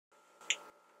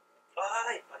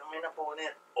may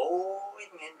napunit. Oh,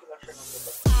 wait, ngayon ko lang siya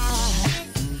nagsabat.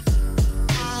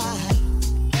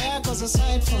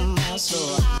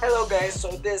 Hello guys,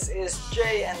 so this is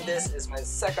Jay and this is my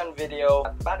second video.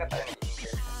 At bakit tayo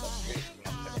nag-i-English sa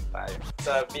Pilipinas pa rin tayo?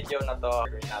 Sa video na to,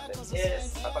 gagawin natin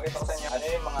is papakita ko sa inyo ano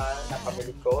yung mga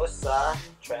napabili ko sa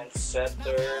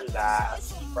Trendsetter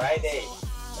last Friday.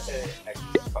 Kasi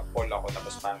nagpa-poll ako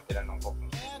tapos parang tinanong ko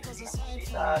kung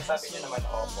sabi nyo naman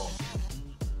opo.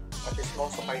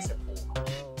 Mag-smoke kayo sa po.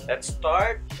 Let's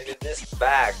start with this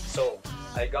bag. So,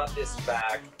 I got this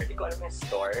bag. Hindi ko alam yung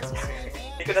store.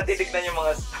 Hindi ko natitignan yung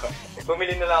mga store.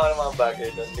 Bumili na lang ako ng mga bagay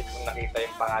doon. Hindi ko nakita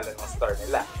yung pangalan ng store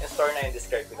nila. Yung store na yung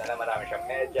describe ko na marami siyang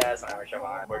medyas, marami siyang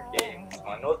mga board games,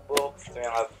 mga notebooks, yung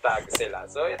mga bag sila.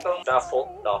 So, itong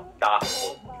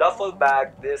duffel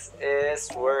bag, this is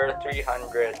worth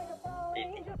 380.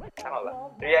 Tama ba?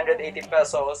 380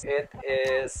 pesos. It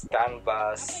is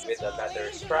canvas with a leather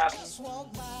strap.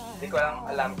 Hindi ko lang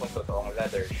alam kung totoong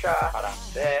leather siya. Parang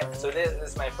hindi. So this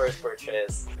is my first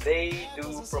purchase. They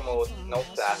do promote no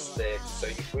plastic.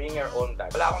 So you bring your own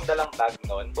bag. Wala akong dalang bag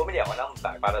noon. Bumili ako ng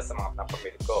bag para sa mga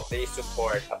napamili ko. They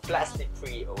support a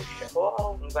plastic-free ocean.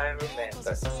 Wow!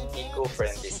 Environmental.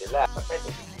 Eco-friendly sila.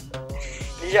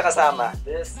 Hindi siya kasama.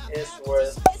 This is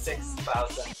worth 6,000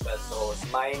 pesos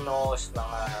minus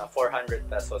mga 400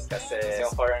 pesos kasi yung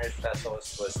 400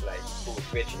 pesos was like food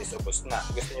which is ubos na.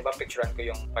 Gusto niyo ba picturean ko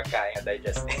yung pagkain na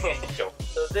digest? Joke.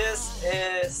 So this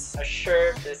is a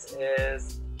shirt. This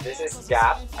is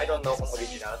Gap. I don't know kung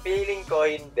original. Feeling ko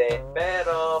hindi.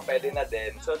 Pero pwede na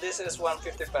din. So this is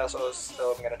 150 pesos.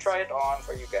 So I'm gonna try it on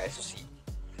for you guys to see.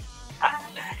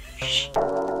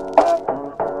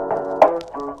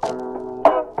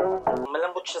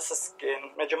 Malambot siya sa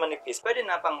skin, medyo manipis. Pwede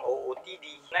na pang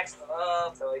OOTD. Next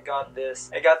up, so I got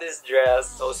this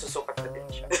dress. So susukat na din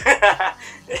siya.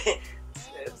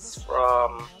 It's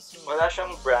from, wala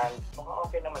siyang brand. Mukhang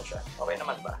okay naman siya. Okay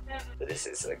naman ba? So this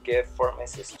is a gift for my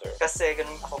sister. Kasi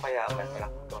ganun ako kayaman, wala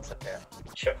akong sa pera.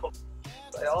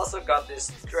 So I also got this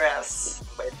dress.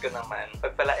 Bait ko naman.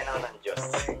 Pagpalain ako ng Diyos.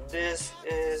 This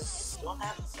is, don't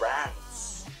have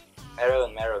brands.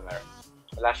 Meron.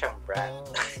 Wala siyang brand.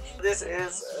 This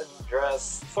is a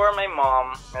dress for my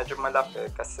mom. Medyo malaki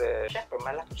kasi syempre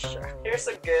malaki siya. Here's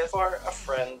a gift for a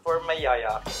friend, for my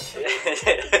yaya.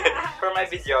 For my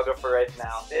videographer right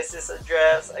now. This is a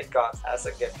dress I got as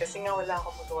a gift. Kasi nga wala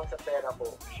akong magawa sa pera ko.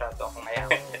 Masyado akong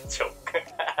mayaman. Joke.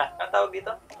 Ang tawag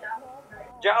dito?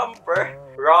 Jumper.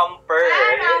 Romper.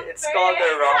 It's called a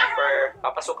romper.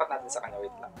 Papasukat natin sa kanya.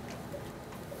 Wait lang.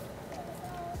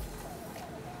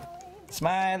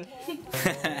 Smile!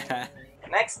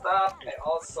 Next up, I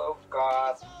also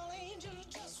got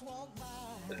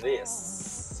this.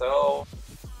 So,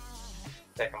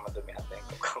 teka, madumi ata yung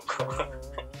kuko ko.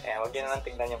 Ayan, huwag yun naman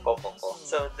tignan yung popo ko.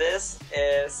 So, this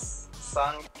is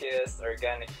Sunkissed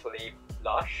Organic Clay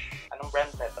Blush. Anong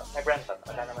brand na ito? May brand na ito?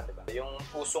 Wala naman, diba? Yung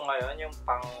puso ngayon, yung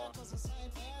pang...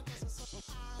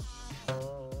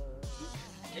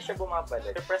 Hindi siya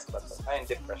bumabalik. Depressed ba ito? Ay,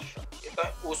 hindi press siya. Ito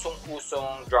yung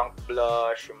usong-usong drunk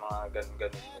blush, yung mga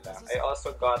ganun-ganun nila. I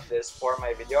also got this for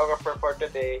my videographer for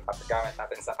today. Papagamit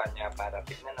natin sa kanya para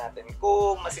tignan natin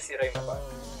kung masisira yung mukha.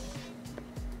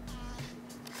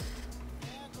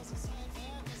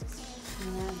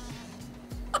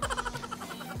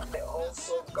 I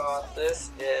also got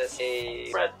this is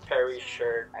a Fred Perry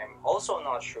shirt. I'm also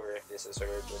not sure if this is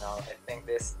original. I think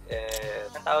this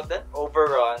is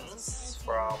overruns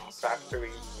from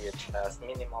factory, which has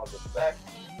minimal defect.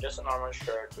 Just a normal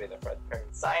shirt with a Fred Perry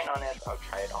sign on it. I'll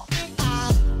try it on.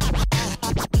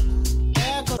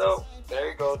 So there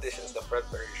you go. This is the Fred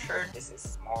Perry shirt. This is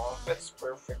small. Fits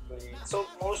perfectly. So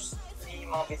mostly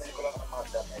mga binili ko lang ng mga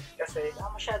damit. Kasi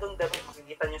masyadong damit.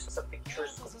 Makikita nyo sa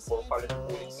pictures ko. Puro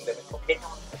palit-ulit yung damit ko.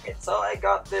 So I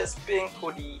got this pink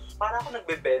hoodie. Para ako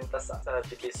nagbebenta sa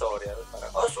Divisorial.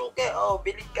 Parang, oh suke, oh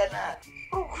bilid ka na.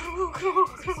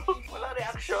 Wala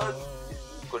reaction.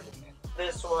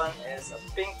 This one is a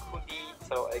pink hoodie.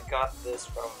 So I got this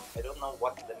from, I don't know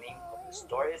what the name of the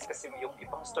store is kasi yung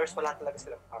ibang stores wala talaga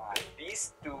silang pangalan.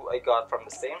 These two I got from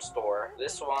the same store.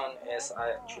 This one is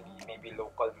actually maybe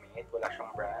local made. Wala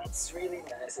siyang brand. It's really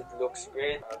nice. It looks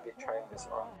great. I'll be trying this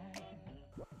on.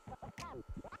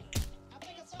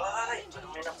 Ay!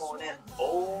 May napunit.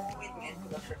 Oh! Wait, ngayon ko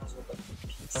lang siya nasulat.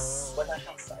 Wala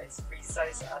siyang size. Free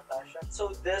size ata siya.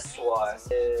 So this one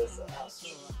is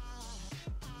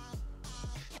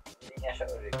hindi niya siya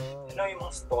original. You know yung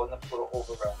mga stall na puro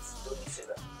overruns? Doon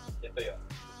sila. Ito yun.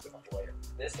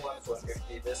 This one is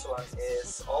 150. This one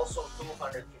is also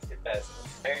 250 pesos.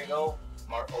 There you go.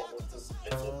 More OOTD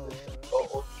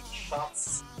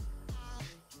shots.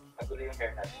 magulo yung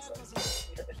hair natin. So,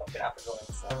 hindi natin itong pinapagawa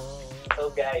sa. So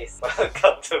guys,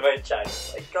 welcome to my channel.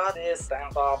 I got this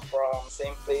tank top from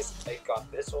same place I got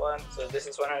this one. So this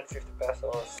is 150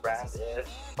 pesos. Brand is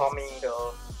Tommy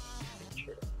Hill.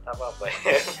 Tama ba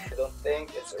yun? I don't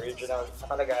think it's original.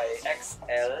 Nakalagay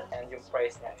XL and yung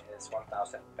price niya is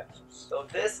 1,000 pesos. So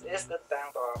this is the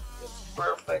tank top. It's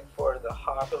perfect for the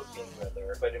hot Philippine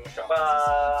weather. Pwede mo siyang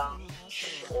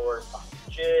beach or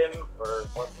gym or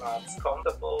whatnot. It's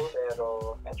comfortable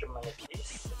pero medyo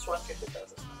manipis. It's 150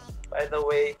 pesos. By the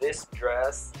way, this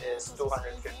dress is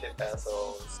 250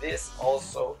 pesos. This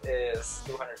also is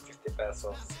 250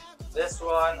 pesos. This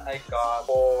one I got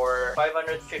for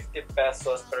 550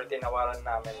 pesos pero tinawaran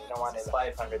namin naman nila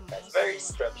 500 pesos. Very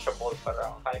stretchable,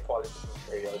 parang high quality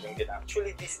material yung ginamit.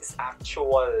 Actually, this is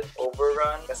actual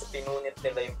overrun kasi pinunit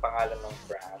nila yung pangalan ng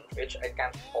brand, which I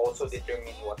can't also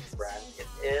determine what brand it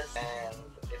is, and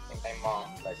I think my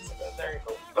mom likes it. There you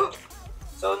go.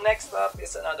 So next up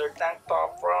is another tank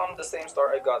top from the same store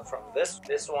I got from this.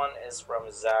 This one is from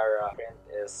Zara. Print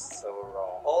is so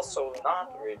raw. Also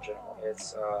not original.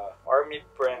 It's army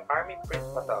print. Army print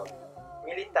ba tawag?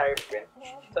 Military print.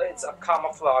 So it's a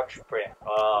camouflage print.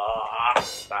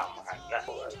 Tama na.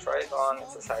 I'll try it on.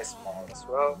 It's a size small as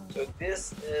well. So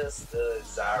this is the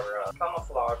Zara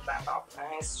camouflage tank top.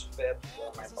 Nice fit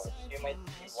for my body. You might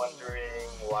be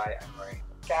wondering why I'm wearing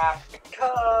cap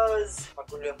because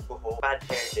magulo yung buho. Bad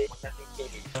hair day. Huwag natin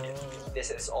piliin. This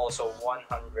is also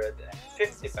 150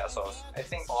 pesos. I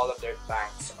think all of their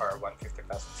tanks are 150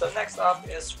 pesos. So next up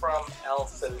is from El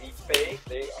Felipe.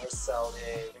 They are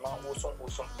selling yung mga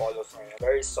usong-usong polos ngayon.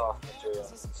 Very soft material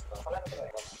and stuff. Wala na ba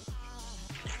tayo?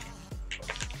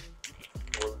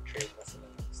 World trade na sila.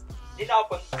 Hindi na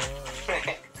ako punta.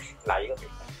 Layo.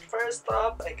 First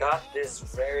up, I got this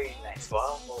very nice.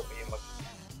 Wow,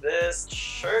 this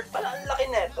shirt, ang laki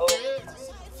neto.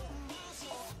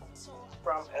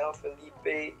 From El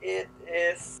Felipe, it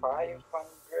is 500.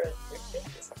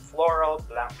 It's a floral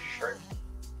black shirt.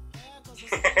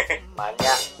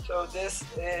 Manya. So this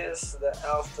is the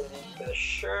El Felipe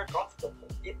shirt. Comfortable.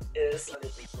 It is a little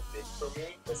bit too big for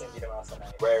me kasi hindi naman ako sanay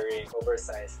wearing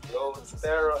oversized clothes.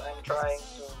 Pero I'm trying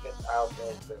to get out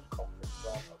of the comfort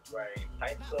zone of wearing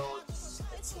tight clothes.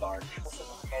 It's large. So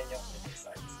ngayon yung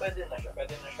oversized. Pwede na siya.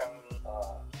 Pwede na siyang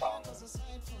pang...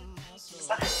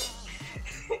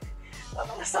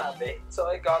 Ano nasabi? So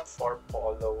I got 4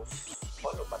 polos.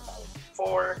 Polo ba tawag?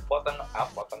 4 button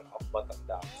up, button up, button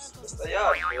downs. Basta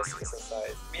yan. This is a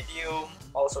size medium.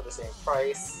 Also the same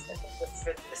price. I think the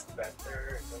fit is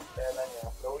better. Yung tela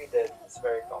niya, fluided. It's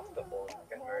very comfortable. You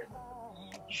can wear it on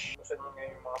the beach. Gusto nyo nga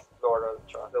yung mga floral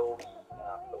tsaka flowy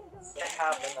na clothes. I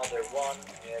have another one.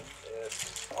 It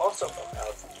is also from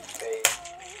El Felipe.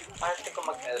 Parang ko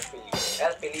mag-El Felipe.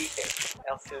 El Felipe.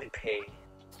 El Felipe.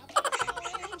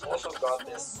 Also got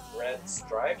this red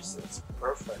stripes. It's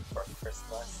perfect for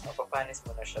Christmas. Mapapanis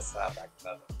mo na siya sa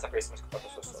backpack. Sa Christmas ko pa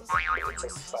ito susunod. It's a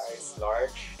size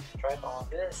large. Try it on.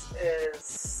 This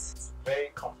is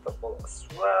very comfortable as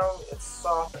well. It's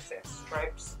soft. Kasi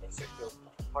stripes. It's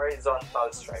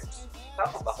horizontal stripes.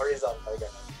 Tama ba? Horizontal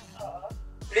ganun.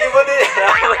 Hindi mo din!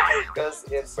 Because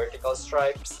it's vertical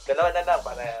stripes. Dalawa na lang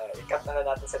para i-cut na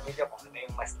lang natin sa video kung ano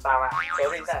yung mas tama.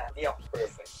 Sorry na, hindi ako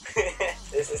perfect.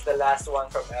 This is the last one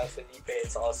from El Felipe.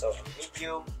 It's also a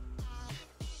medium.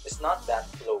 It's not that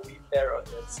flowy, pero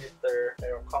it's super,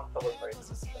 pero comfortable for its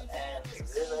position. And I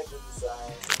really like the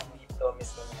design. Ito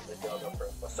mismo naman the yoga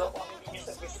purpose. So kung hindi nyo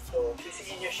sa gusto,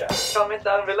 sisihin nyo siya. Comment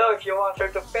down below if you want her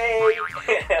to pay.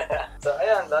 So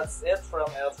ayan, that's it from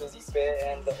El Felipe.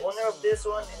 And the owner of this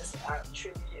one is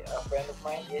actually a friend of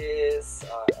mine. Is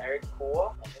Eric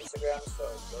Kuo on Instagram. So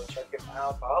go check him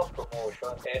out. Oh,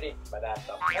 promotion. Eric,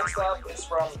 badata. Next up is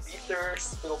from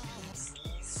Peters Philippines.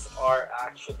 These are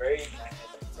actually very nice.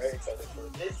 I'm very excited for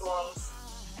these ones.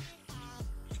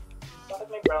 Bakit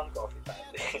may brown coffee tayo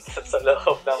sa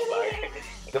loob ng bag?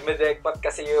 Dumidekpat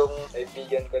kasi yung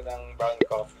kaibigan ko ng brown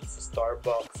coffee sa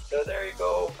Starbucks. So there you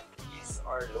go. These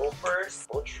are loafers,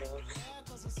 boat shoes.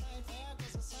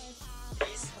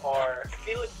 These are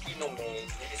Filipino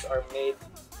made. These are made,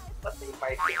 but they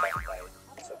might be right.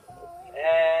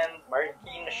 And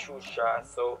Marikina shoes siya.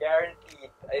 So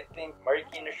guaranteed, I think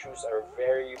Marikina shoes are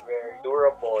very, very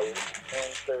durable in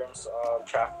terms of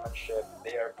craftsmanship.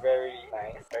 They are very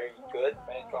nice, very good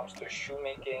when it comes to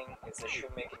shoemaking. It's the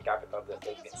shoemaking capital of the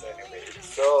Philippines anyway.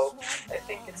 So I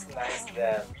think it's nice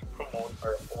that we promote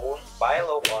our own, buy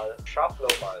local, shop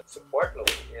local, support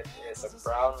local. It is a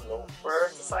brown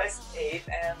loafer, size 8,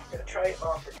 and I'm gonna try it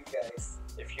on for you guys.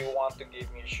 If you want to give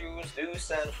me shoes, do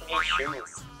send me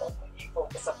shoes. Huwag mong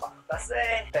i-focus sa patas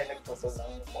tayo nagputol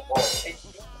ng mukha. I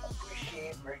do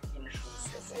appreciate Merkin shoes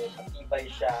kasi matibay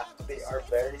siya. They are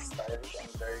very stylish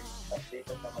and very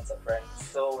updated naman sa trends.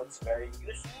 So it's very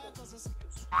useful.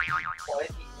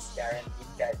 Quality is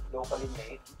guaranteed, guys. Locally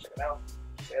made. Check it out.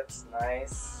 It's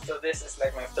nice. So this is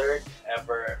like my third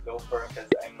ever loafer because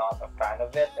I'm not a fan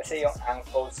of it. Kasi yung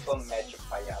ankles ko medyo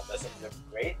paya. Doesn't look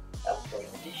great. So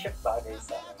hindi siya bagay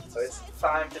sa akin. So it's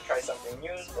time to try something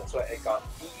new. That's why I got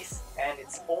these. And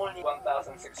it's only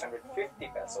 1,650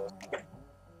 pesos.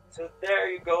 So there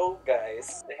you go,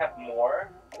 guys. They have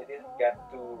more. I didn't get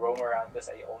to roam around because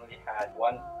I only had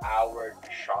 1 hour to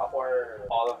shop for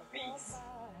all of these.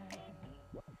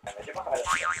 Medyo makalas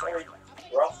siya.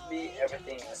 Roughly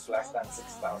everything is less than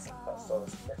 6,000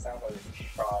 pesos. For example, if you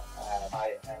shop at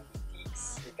high-end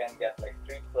boutiques, you can get like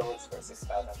 3 clothes for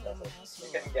 6,000 pesos. You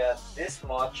can get this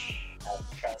much at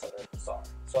TRENDSETTER'S BAZAAR.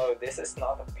 So this is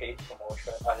not a paid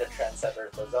promotion on the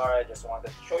TRENDSETTER'S BAZAAR. I just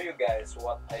wanted to show you guys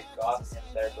what I got in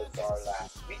their bazaar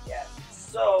last weekend.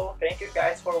 So thank you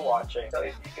guys for watching. So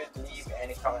if you could leave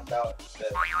any comment down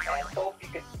below, and I hope you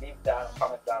could leave down a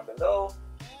comment down below.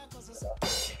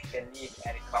 If you can leave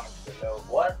any comments below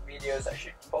what videos I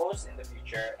should post in the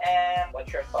future and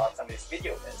what your thoughts on this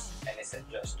video is. Any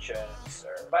suggestions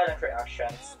or violent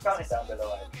reactions, comment down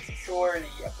below. I surely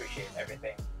appreciate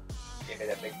everything. Give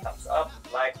it a big thumbs up,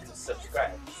 like, and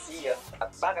subscribe. See ya! At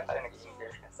bakit tayo nag